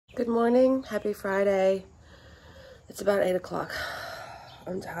Good morning, happy Friday. It's about 8 o'clock.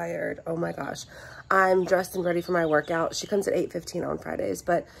 I'm tired, oh my gosh. I'm dressed and ready for my workout. She comes at 8:15 on Fridays,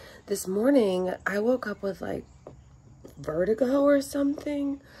 but this morning I woke up with like vertigo or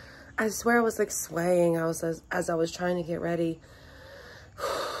something. I swear I was like swaying as I was trying to get ready.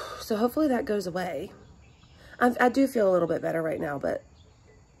 So hopefully that goes away. I do feel a little bit better right now, but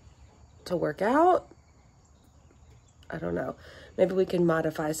to work out, I don't know. Maybe we can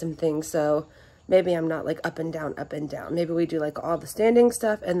modify some things so maybe I'm not like up and down, up and down. Maybe we do like all the standing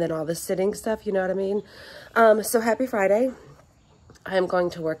stuff and then all the sitting stuff, you know what I mean? So happy Friday. I am going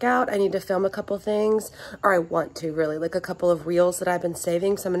to work out. I need to film a couple things, or I want to really, like a couple of reels that I've been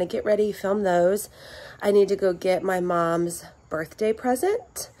saving. So I'm going to get ready, film those. I need to go get my mom's birthday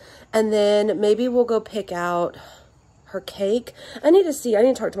present, and then maybe we'll go pick out her cake. I need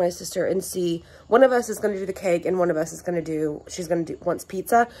to talk to my sister and see, one of us is going to do the cake and one of us is going to do, wants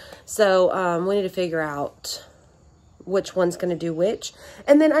pizza. So we need to figure out which one's going to do which.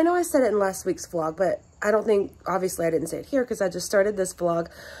 And then I know I said it in last week's vlog, but I don't think, obviously I didn't say it here because I just started this vlog.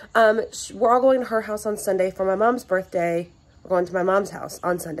 We're all going to her house on Sunday for my mom's birthday. We're going to my mom's house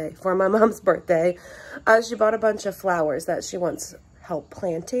on Sunday for my mom's birthday. She bought a bunch of flowers that she wants help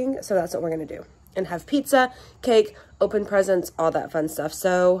planting. So that's what we're going to do. And have pizza, cake, open presents, all that fun stuff.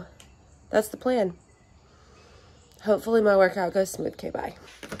 So that's the plan. Hopefully my workout goes smooth. Okay, bye.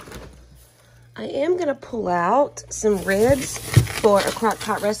 I am going to pull out some ribs for a crock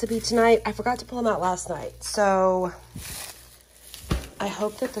pot recipe tonight. I forgot to pull them out last night, so I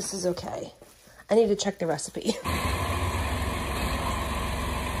hope that this is okay. I need to check the recipe.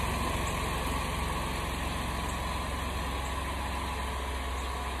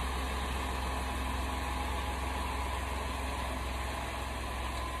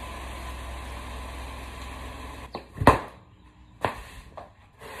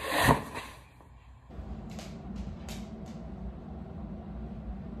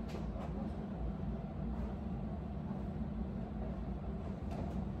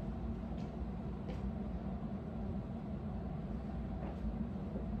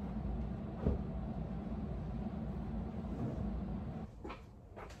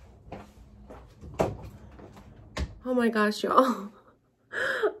 Oh my gosh, y'all.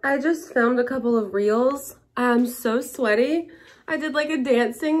 I just filmed a couple of reels. I'm so sweaty. I did like a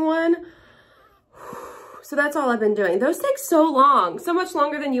dancing one. So that's all I've been doing. Those take so long, so much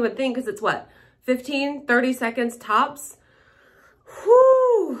longer than you would think, because it's what, 15, 30 seconds tops?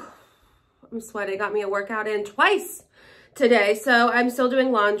 Whew. I'm sweaty. Got me a workout in twice today. So I'm still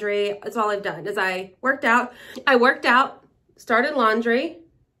doing laundry. That's all I've done is I worked out, started laundry,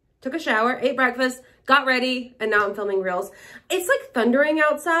 took a shower, ate breakfast, got ready, and now I'm filming reels. It's like thundering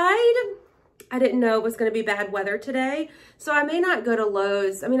outside. I didn't know it was going to be bad weather today, so I may not go to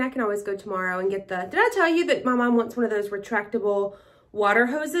Lowe's. I mean, I can always go tomorrow and get did I tell you that my mom wants one of those retractable water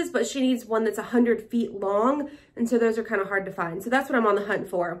hoses, but she needs one that's 100 feet long, and so those are kind of hard to find. So that's what I'm on the hunt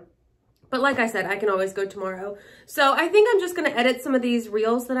for. But like I said, I can always go tomorrow. So I think I'm just going to edit some of these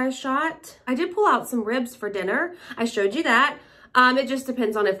reels that I shot. I did pull out some ribs for dinner. I showed you that. It just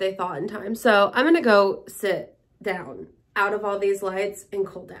depends on if they thaw in time. So I'm gonna go sit down out of all these lights and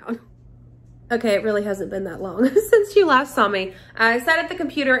cool down. Okay, it really hasn't been that long since you last saw me. I sat at the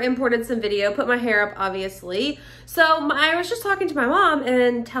computer, imported some video, put my hair up, obviously. So I was just talking to my mom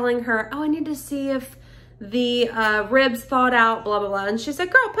and telling her, oh, I need to see if the ribs thawed out, blah, blah, blah. And she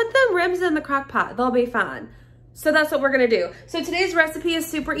said, girl, put them ribs in the crock pot. They'll be fine. So that's what we're gonna do. So today's recipe is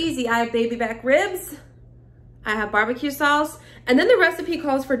super easy. I have baby back ribs. I have barbecue sauce, and then the recipe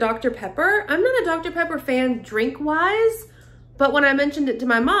calls for Dr. Pepper. I'm not a Dr. Pepper fan drink-wise, but when I mentioned it to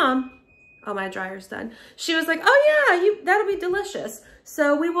my mom, oh, my dryer's done. She was like, oh yeah, that'll be delicious.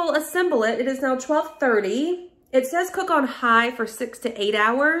 So we will assemble it. It is now 12:30. It says cook on high for 6 to 8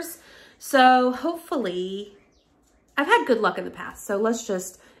 hours. So hopefully, I've had good luck in the past. So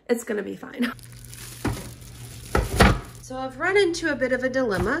it's gonna be fine. So I've run into a bit of a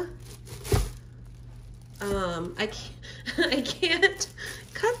dilemma. I can't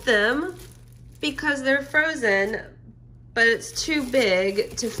cut them because they're frozen, but it's too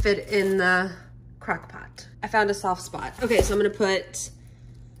big to fit in the crock pot. I found a soft spot. Okay, so I'm gonna put,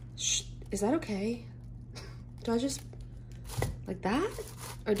 is that okay? Do I just, like that?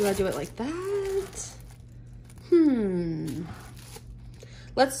 Or do I do it like that?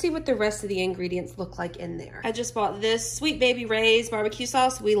 Let's see what the rest of the ingredients look like in there. I just bought this Sweet Baby Ray's barbecue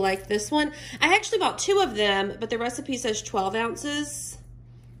sauce. We like this one. I actually bought 2 of them, but the recipe says 12 ounces.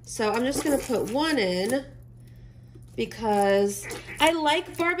 So I'm just gonna put 1 in because I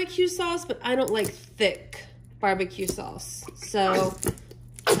like barbecue sauce, but I don't like thick barbecue sauce. So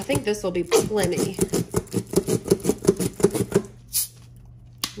I think think this will be plenty.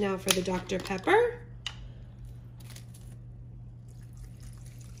 Now for the Dr. Pepper.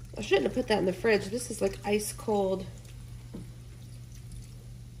 I shouldn't have put that in the fridge. This is like ice cold.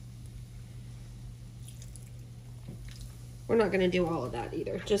 We're not gonna do all of that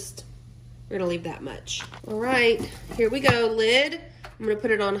either. Just, we're gonna leave that much. All right, here we go, lid. I'm gonna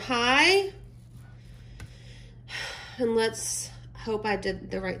put it on high. And let's hope I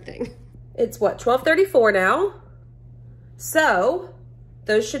did the right thing. It's what, 12:34 now? So,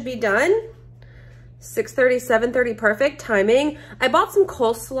 those should be done. 6:30, 7:30, perfect timing. I bought some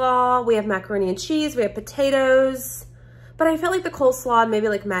coleslaw. We have macaroni and cheese, we have potatoes, but I felt like the coleslaw and maybe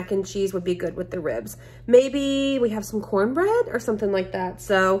like mac and cheese would be good with the ribs. Maybe we have some cornbread or something like that.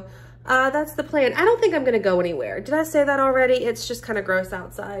 So that's the plan. I don't think I'm gonna go anywhere. Did I say that already? It's just kind of gross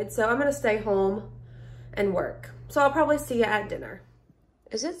outside. So I'm gonna stay home and work. So I'll probably see you at dinner.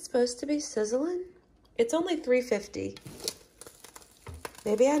 Is it supposed to be sizzling? It's only 350.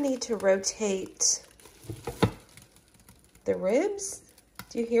 Maybe I need to rotate the ribs.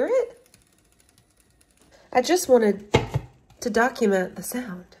 Do you hear it? I just wanted to document the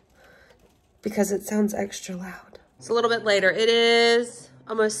sound because it sounds extra loud. It's a little bit later. It is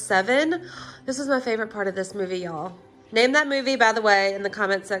almost 7. This is my favorite part of this movie, y'all. Name that movie, by the way, in the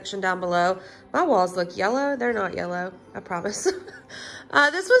comment section down below. My walls look yellow. They're not yellow, I promise.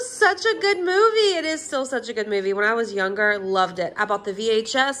 This was such a good movie. It is still such a good movie. When I was younger, loved it. I bought the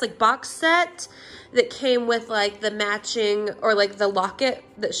VHS like box set that came with like the matching or like the locket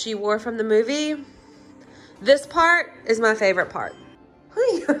that she wore from the movie. This part is my favorite part.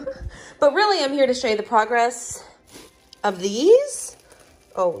 But really, I'm here to show you the progress of these.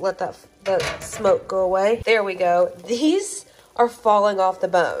 Oh, let that smoke go away. There we go. These are falling off the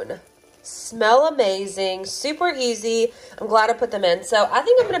bone. Smell amazing, super easy. I'm glad I put them in. So I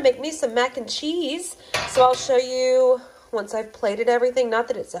think I'm gonna make me some mac and cheese. So I'll show you once I've plated everything. Not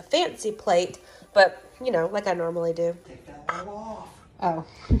that it's a fancy plate, but you know, like I normally do. Take that all Oh. off.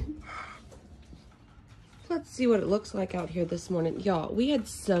 Let's see what it looks like out here this morning. Y'all, we had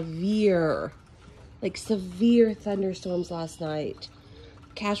severe thunderstorms last night.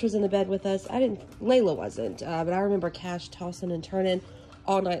 Cash was in the bed with us. Layla wasn't, but I remember Cash tossing and turning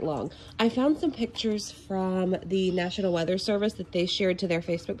all night long. I found some pictures from the National Weather Service that they shared to their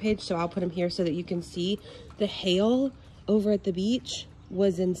Facebook page, so I'll put them here so that you can see. The hail over at the beach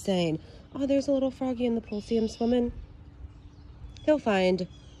was insane. Oh, there's a little froggy in the pool. See him swimming? He'll find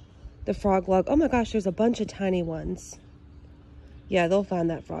the frog log. Oh my gosh, there's a bunch of tiny ones. Yeah, they'll find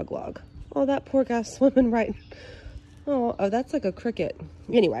that frog log. Oh, that poor guy swimming right. Oh, that's like a cricket.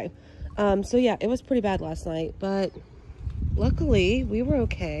 Anyway, so yeah, it was pretty bad last night, but luckily we were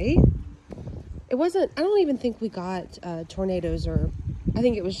okay. It wasn't, I don't even think we got tornadoes, or I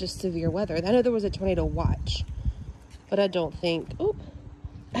think it was just severe weather. I know there was a tornado watch, but I don't think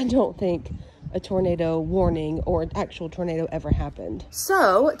a tornado warning or an actual tornado ever happened.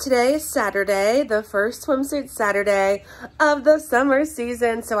 So today is Saturday, the first swimsuit Saturday of the summer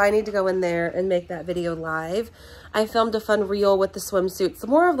season. So I need to go in there and make that video live. I filmed a fun reel with the swimsuits,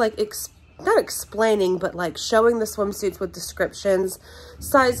 more of like, not explaining, but like showing the swimsuits with descriptions,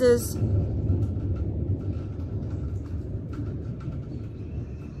 sizes.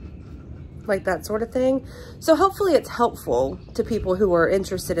 Like that sort of thing. So hopefully it's helpful to people who are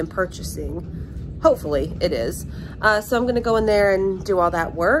interested in purchasing. Hopefully it is. So I'm gonna go in there and do all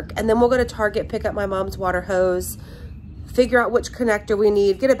that work, and then we'll go to Target, pick up my mom's water hose, figure out which connector we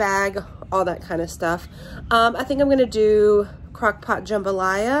need, get a bag, all that kind of stuff. I think I'm gonna do crockpot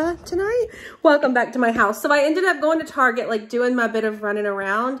jambalaya tonight. Welcome back to my house. So I ended up going to Target, like doing my bit of running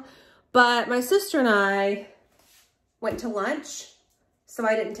around, but my sister and I went to lunch, so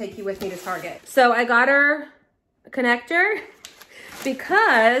I didn't take you with me to Target. So I got her a connector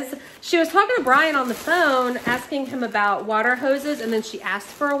because she was talking to Brian on the phone, asking him about water hoses, and then she asked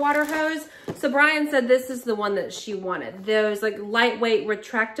for a water hose. So Brian said this is the one that she wanted. Those like lightweight,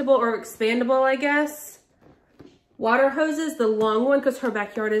 retractable or expandable, I guess, water hoses, the long one, because her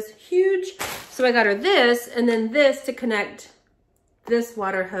backyard is huge. So I got her this, and then this to connect this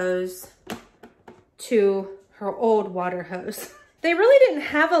water hose to her old water hose. They really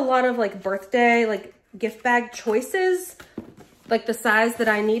didn't have a lot of like birthday, like gift bag choices, like the size that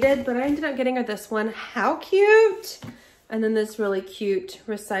I needed, but I ended up getting her this one. How cute. And then this really cute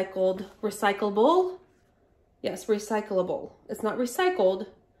recyclable. Yes, recyclable. It's not recycled,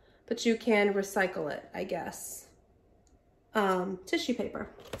 but you can recycle it, I guess. Tissue paper.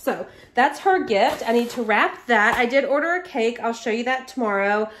 So that's her gift. I need to wrap that. I did order a cake. I'll show you that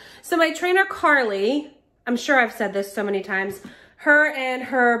tomorrow. So my trainer, Carly, I'm sure I've said this so many times, Her and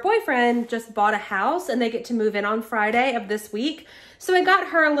her boyfriend just bought a house and they get to move in on Friday of this week. So I got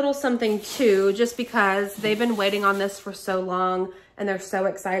her a little something too, just because they've been waiting on this for so long and they're so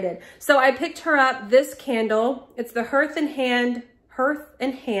excited. So I picked her up this candle. It's the Hearth and Hand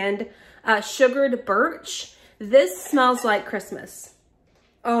sugared birch. This smells like Christmas.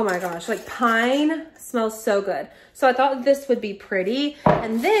 Oh my gosh, like pine, smells so good. So I thought this would be pretty.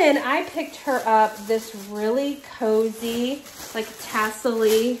 And then I picked her up this really cozy, like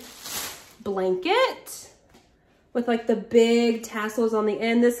tassel-y blanket with like the big tassels on the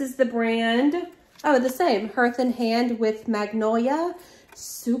end. This is the brand, oh, the same, Hearth and Hand with Magnolia.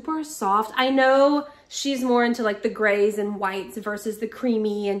 Super soft. I know she's more into like the grays and whites versus the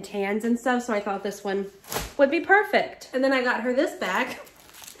creamy and tans and stuff. So I thought this one would be perfect. And then I got her this bag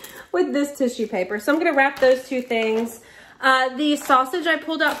with this tissue paper. So I'm gonna wrap those two things. The sausage I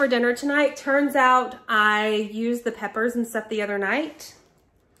pulled out for dinner tonight, turns out I used the peppers and stuff the other night.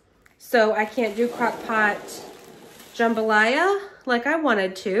 So I can't do crock pot jambalaya like I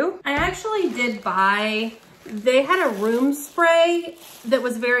wanted to. I actually did buy, they had a room spray that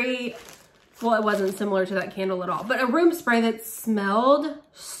was very, well, it wasn't similar to that candle at all, but a room spray that smelled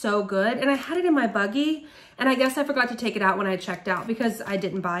so good. And I had it in my buggy. And I guess I forgot to take it out when I checked out because I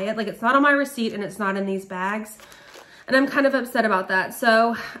didn't buy it. Like, it's not on my receipt and it's not in these bags. And I'm kind of upset about that.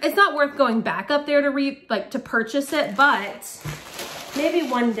 So it's not worth going back up there to purchase it, but maybe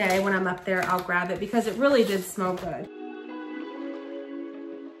one day when I'm up there, I'll grab it because it really did smell good.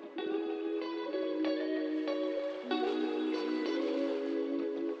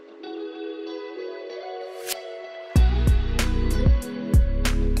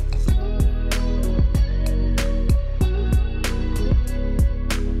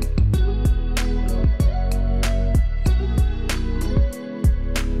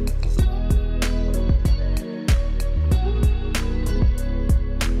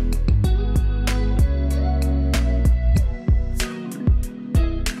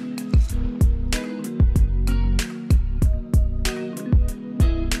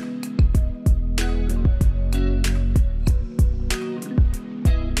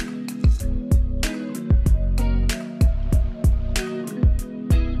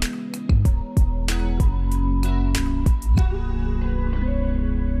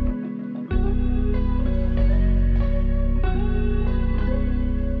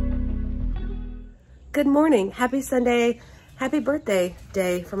 Good morning. Happy Sunday. Happy birthday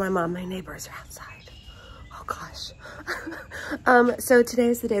day for my mom. My neighbors are outside. Oh gosh. So today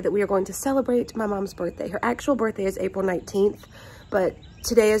is the day that we are going to celebrate my mom's birthday. Her actual birthday is April 19th, but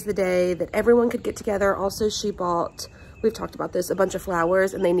today is the day that everyone could get together. Also, she bought, we've talked about this, a bunch of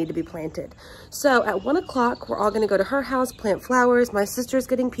flowers and they need to be planted. So at 1 o'clock, we're all gonna go to her house, plant flowers. My sister's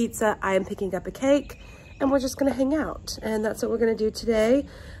getting pizza. I am picking up a cake and we're just gonna hang out. And that's what we're gonna do today.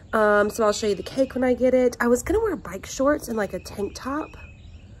 So I'll show you the cake when I get it. I was gonna wear bike shorts and like a tank top,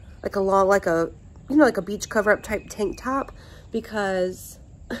 like a long, like a, you know, like a beach cover up type tank top, because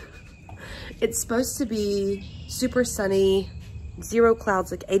it's supposed to be super sunny, 0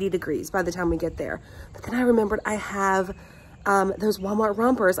 clouds, like 80 degrees by the time we get there. But then I remembered I have those Walmart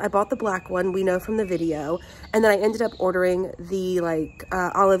rompers. I bought the black one, we know from the video, and then I ended up ordering the like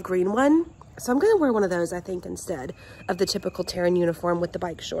olive green one. So I'm gonna wear one of those, I think, instead of the typical Taren uniform with the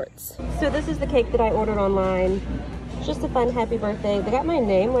bike shorts. So this is the cake that I ordered online. It's just a fun happy birthday. They got my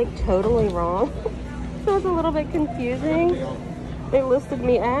name like totally wrong. So it's a little bit confusing. They listed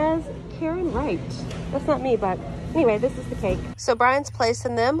me as Karen Wright. That's not me, but anyway, this is the cake. So Brian's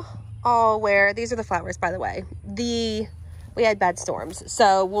placing them all where, these are the flowers, by the way. We had bad storms,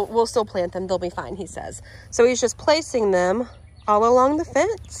 so we'll still plant them. They'll be fine, he says. So he's just placing them all along the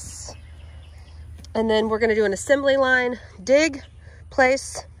fence. And then we're gonna do an assembly line, dig,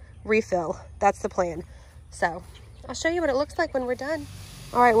 place, refill. That's the plan. So I'll show you what it looks like when we're done.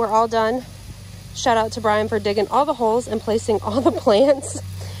 All right, we're all done. Shout out to Brian for digging all the holes and placing all the plants.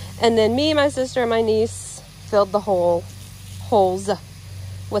 And then me, my sister, and my niece filled the holes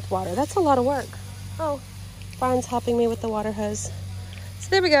with water. That's a lot of work. Oh, Brian's helping me with the water hose. So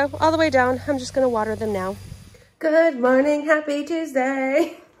there we go, all the way down. I'm just gonna water them now. Good morning, happy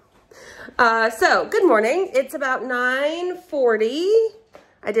Tuesday. So good morning. It's about 9:40.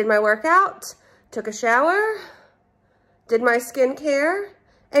 I did my workout, took a shower, did my skincare,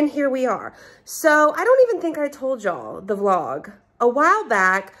 and here we are. So I don't even think I told y'all the vlog. A while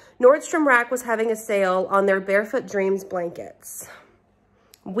back, Nordstrom Rack was having a sale on their Barefoot Dreams blankets.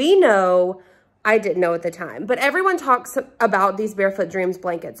 We know, I didn't know at the time, but everyone talks about these Barefoot Dreams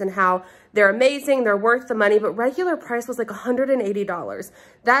blankets and how they're amazing, they're worth the money, but regular price was like $180.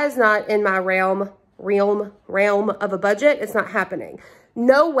 That is not in my realm realm of a budget. It's not happening.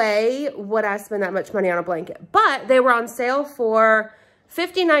 No way would I spend that much money on a blanket, but they were on sale for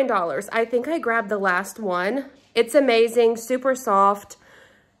 $59. I think I grabbed the last one. It's amazing, super soft.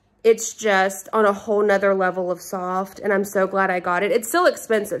 It's just on a whole nother level of soft, and I'm so glad I got it. It's still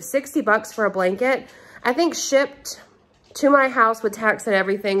expensive, 60 bucks for a blanket. I think shipped to my house with tax and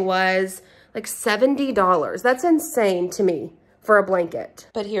everything was like $70. That's insane to me for a blanket.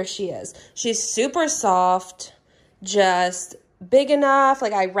 But here she is. She's super soft, just big enough.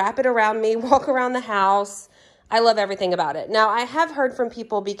 Like I wrap it around me, walk around the house. I love everything about it. Now I have heard from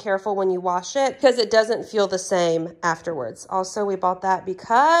people, be careful when you wash it because it doesn't feel the same afterwards. Also, we bought that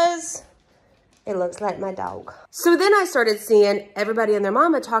because it looks like my dog. So then I started seeing everybody and their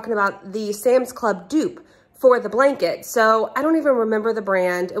mama talking about the Sam's Club dupe for the blanket. So I don't even remember the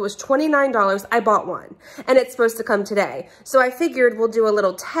brand. It was $29. I bought one and it's supposed to come today. So I figured we'll do a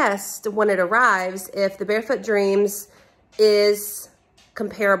little test when it arrives if the Barefoot Dreams is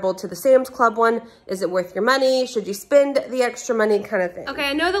comparable to the Sam's Club one. Is it worth your money? Should you spend the extra money, kind of thing? Okay,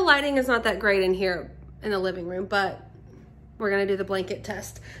 I know the lighting is not that great in here in the living room, but we're gonna do the blanket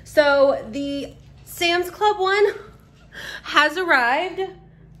test. So the Sam's Club one has arrived.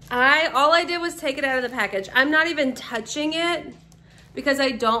 All I did was take it out of the package. I'm not even touching it because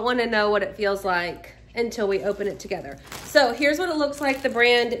I don't want to know what it feels like until we open it together. So here's what it looks like. The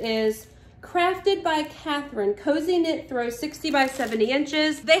brand is Crafted by Catherine, cozy knit throw, 60 by 70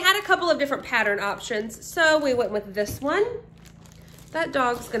 inches. They had a couple of different pattern options, so we went with this one. That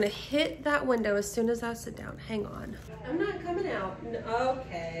dog's gonna hit that window as soon as I sit down. Hang on. I'm not coming out.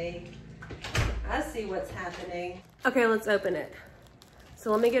 Okay. I see what's happening. Okay, let's open it.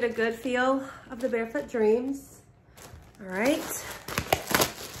 So let me get a good feel of the Barefoot Dreams. All right.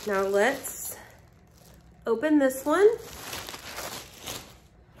 Now let's open this one.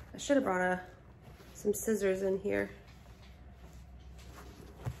 I should have brought some scissors in here.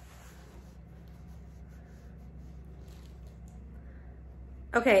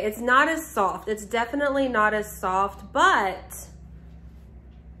 Okay, it's not as soft. It's definitely not as soft, but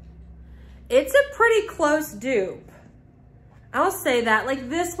it's a pretty close dupe. I'll say that. Like,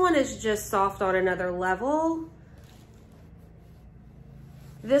 this one is just soft on another level.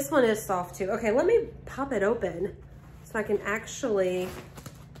 This one is soft too. Okay, let me pop it open so I can actually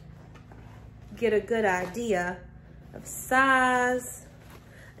get a good idea of size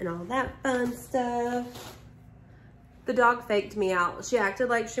and all that fun stuff. The dog faked me out. She acted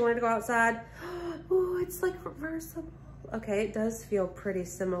like she wanted to go outside. Oh, it's like reversible. Okay, it does feel pretty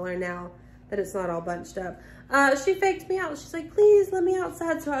similar now that it's not all bunched up. She faked me out. She's like, please let me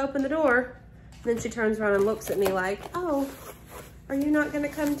outside. So I open the door. And then she turns around and looks at me like, oh, are you not gonna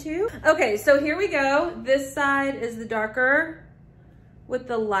come too? Okay, so here we go. This side is the darker with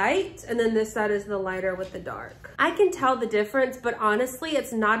the light, and then this side is the lighter with the dark. I can tell the difference, but honestly,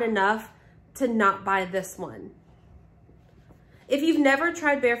 it's not enough to not buy this one. If you've never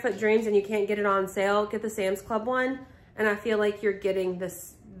tried Barefoot Dreams and you can't get it on sale, get the Sam's Club one, and I feel like you're getting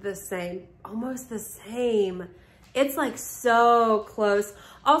this the same, almost the same. It's like so close.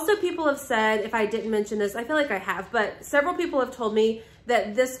 Also, people have said, if I didn't mention this, I feel like I have, but several people have told me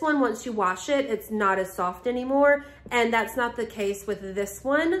that this one, once you wash it, it's not as soft anymore. And that's not the case with this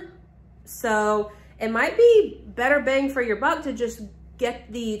one. So it might be better bang for your buck to just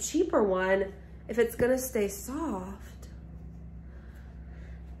get the cheaper one if it's gonna stay soft.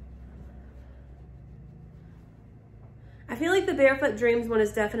 I feel like the Barefoot Dreams one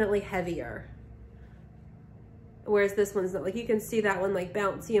is definitely heavier. Whereas this one's not. Like, you can see that one like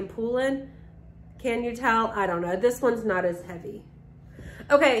bouncy and pooling. Can you tell? I don't know. This one's not as heavy.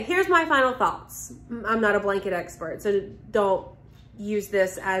 Okay, here's my final thoughts. I'm not a blanket expert, so don't use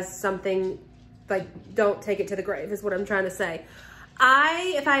this as something, like, don't take it to the grave is what I'm trying to say.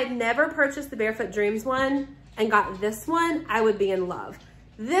 If I had never purchased the Barefoot Dreams one and got this one, I would be in love.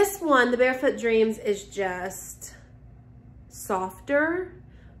 This one, the Barefoot Dreams, is just softer.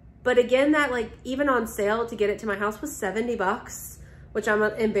 But again, that, like, even on sale to get it to my house was 70 bucks, which I'm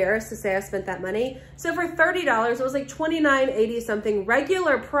embarrassed to say I spent that money. So for $30, it was like $29.80 something,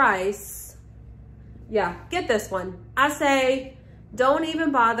 regular price. Yeah, get this one. I say don't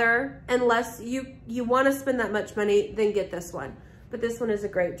even bother unless you want to spend that much money, then get this one. But this one is a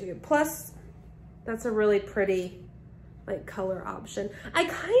great dupe. Plus, that's a really pretty, like, color option. I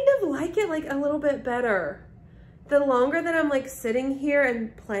kind of like it, like, a little bit better the longer that I'm, like, sitting here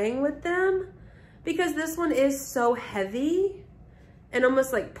and playing with them, because this one is so heavy and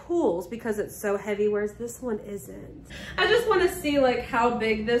almost like pools because it's so heavy, whereas this one isn't. I just want to see, like, how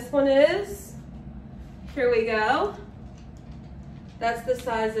big this one is. Here we go. That's the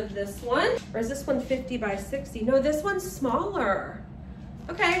size of this one. Or is this one 50 by 60? No, this one's smaller.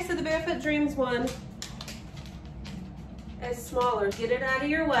 Okay, so the Barefoot Dreams one is smaller. Get it out of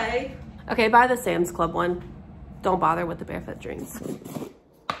your way. Okay, buy the Sam's Club one. Don't bother with the Barefoot Dreams.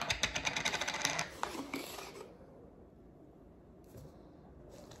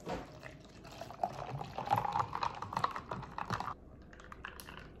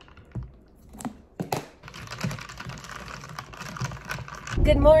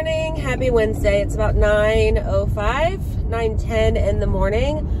 Good morning, happy Wednesday. It's about 9:05, 9:10 in the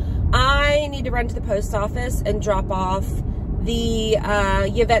morning. I need to run to the post office and drop off the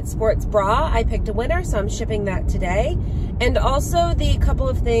Yvette Sports bra. I picked a winner, so I'm shipping that today. And also the couple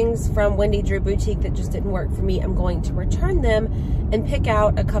of things from Wendy Drew Boutique that just didn't work for me, I'm going to return them and pick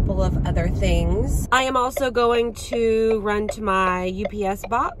out a couple of other things. I am also going to run to my UPS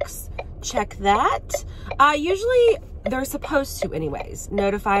box, check that. Usually they're supposed to anyways,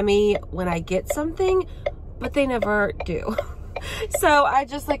 notify me when I get something, but they never do. So I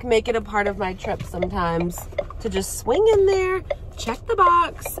just like make it a part of my trip sometimes to just swing in there, check the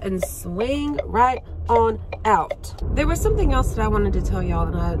box, and swing right on out. There was something else that I wanted to tell y'all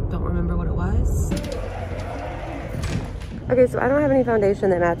and I don't remember what it was. Okay, so I don't have any foundation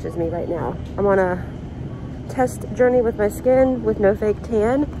that matches me right now. I'm on a test journey with my skin with no fake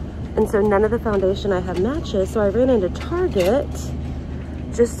tan, and so none of the foundation I have matches. So I ran into Target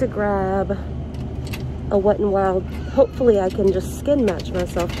just to grab a Wet n Wild. Hopefully I can just skin match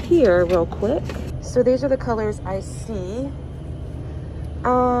myself here real quick. So these are the colors I see.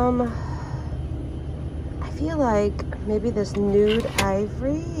 I feel like maybe this nude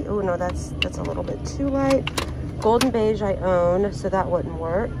ivory. Oh no, that's a little bit too light. Golden beige I own, so that wouldn't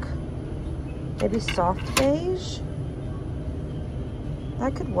work. Maybe soft beige.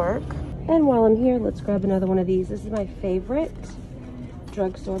 That could work. And while I'm here, let's grab another one of these. This is my favorite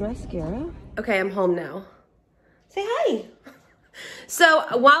drugstore mascara. Okay, I'm home now. Say hi. So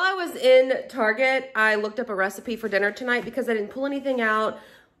while I was in Target, I looked up a recipe for dinner tonight because I didn't pull anything out.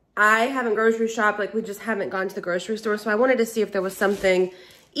 I haven't grocery shopped, like we just haven't gone to the grocery store. So I wanted to see if there was something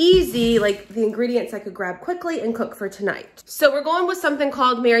easy, like the ingredients I could grab quickly and cook for tonight. So we're going with something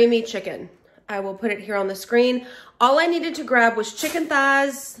called Marry Me Chicken. I will put it here on the screen. All I needed to grab was chicken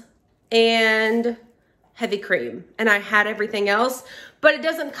thighs and heavy cream, and I had everything else, but it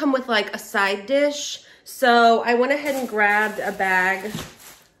doesn't come with like a side dish. So I went ahead and grabbed a bag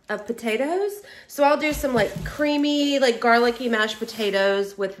of potatoes. So I'll do some like creamy, like garlicky mashed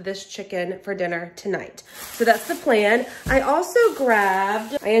potatoes with this chicken for dinner tonight. So that's the plan. I also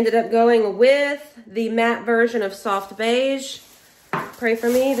grabbed, I ended up going with the matte version of soft beige. Pray for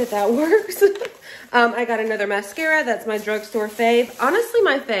me that works. I got another mascara. That's my drugstore fave. Honestly,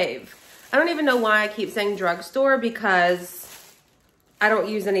 my fave. I don't even know why I keep saying drugstore because I don't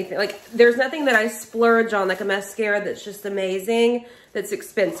use anything. Like, there's nothing that I splurge on, like a mascara that's just amazing, that's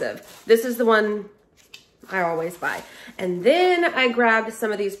expensive. This is the one I always buy. And then I grabbed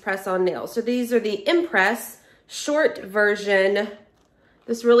some of these press-on nails. So these are the Impress short version.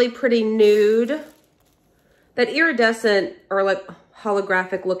 This really pretty nude. That iridescent or like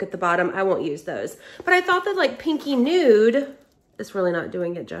holographic look at the bottom, I won't use those. But I thought that like pinky nude, it's really not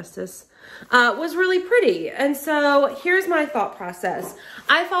doing it justice, was really pretty. And so here's my thought process.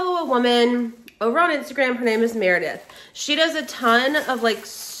 I follow a woman over on Instagram. Her name is Meredith. She does a ton of like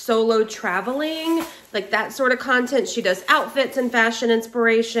solo traveling, like that sort of content. She does outfits and fashion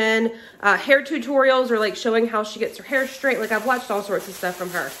inspiration, hair tutorials, or like showing how she gets her hair straight. Like I've watched all sorts of stuff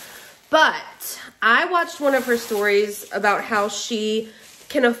from her. But I watched one of her stories about how she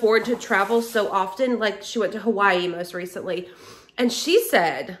can afford to travel so often. Like she went to Hawaii most recently. And she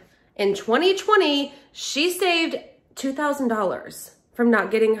said in 2020, she saved $2,000 from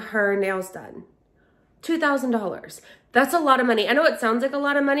not getting her nails done. $2,000. That's a lot of money. I know it sounds like a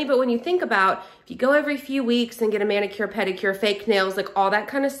lot of money, but when you think about if you go every few weeks and get a manicure, pedicure, fake nails, like all that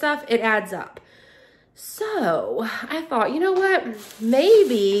kind of stuff, it adds up. So I thought, you know what?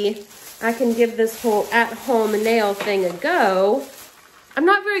 Maybe I can give this whole at-home nail thing a go. I'm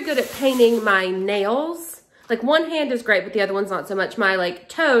not very good at painting my nails. Like one hand is great, but the other one's not so much. My like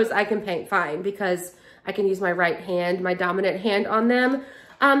toes, I can paint fine because I can use my right hand, my dominant hand on them.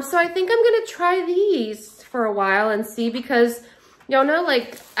 So I think I'm gonna try these for a while and see, because y'all know,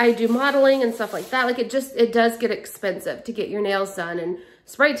 like I do modeling and stuff like that. Like it does get expensive to get your nails done and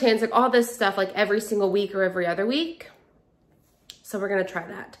spray tans, like all this stuff, like every single week or every other week. So we're gonna try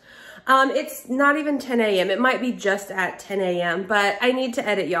that. It's not even 10 a.m. It might be just at 10 a.m., but I need to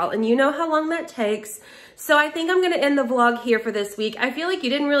edit, y'all, and you know how long that takes. So I think I'm gonna end the vlog here for this week. I feel like you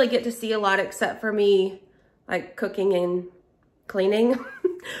didn't really get to see a lot except for me like cooking and cleaning.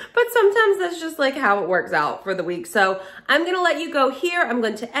 But sometimes that's just like how it works out for the week. So I'm going to let you go here. I'm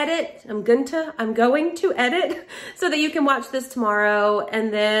going to edit. I'm going to edit so that you can watch this tomorrow.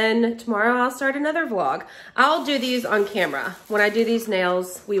 And then tomorrow I'll start another vlog. I'll do these on camera. When I do these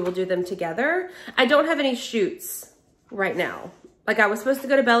nails, we will do them together. I don't have any shoots right now. Like I was supposed to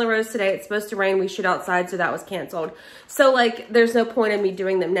go to Bella Rose today. It's supposed to rain. We shoot outside, so that was canceled. So like there's no point in me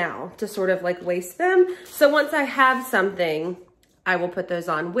doing them now to sort of like waste them. So once I have something, I will put those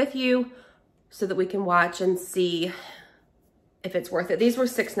on with you so that we can watch and see if it's worth it. These were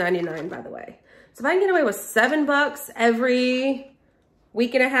 $6.99, by the way. So if I can get away with $7 every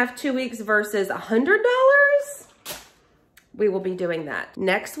week and a half, 2 weeks versus $100, we will be doing that.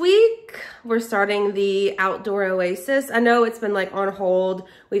 Next week, we're starting the outdoor oasis. I know it's been like on hold.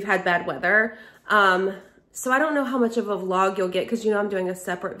 We've had bad weather. So I don't know how much of a vlog you'll get because you know I'm doing a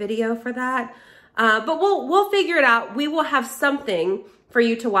separate video for that. But we'll figure it out. We will have something for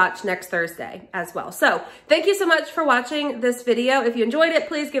you to watch next Thursday as well. So thank you so much for watching this video. If you enjoyed it,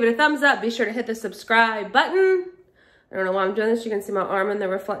 please give it a thumbs up. Be sure to hit the subscribe button. I don't know why I'm doing this. You can see my arm in the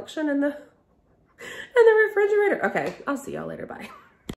reflection in the refrigerator. Okay, I'll see y'all later. Bye.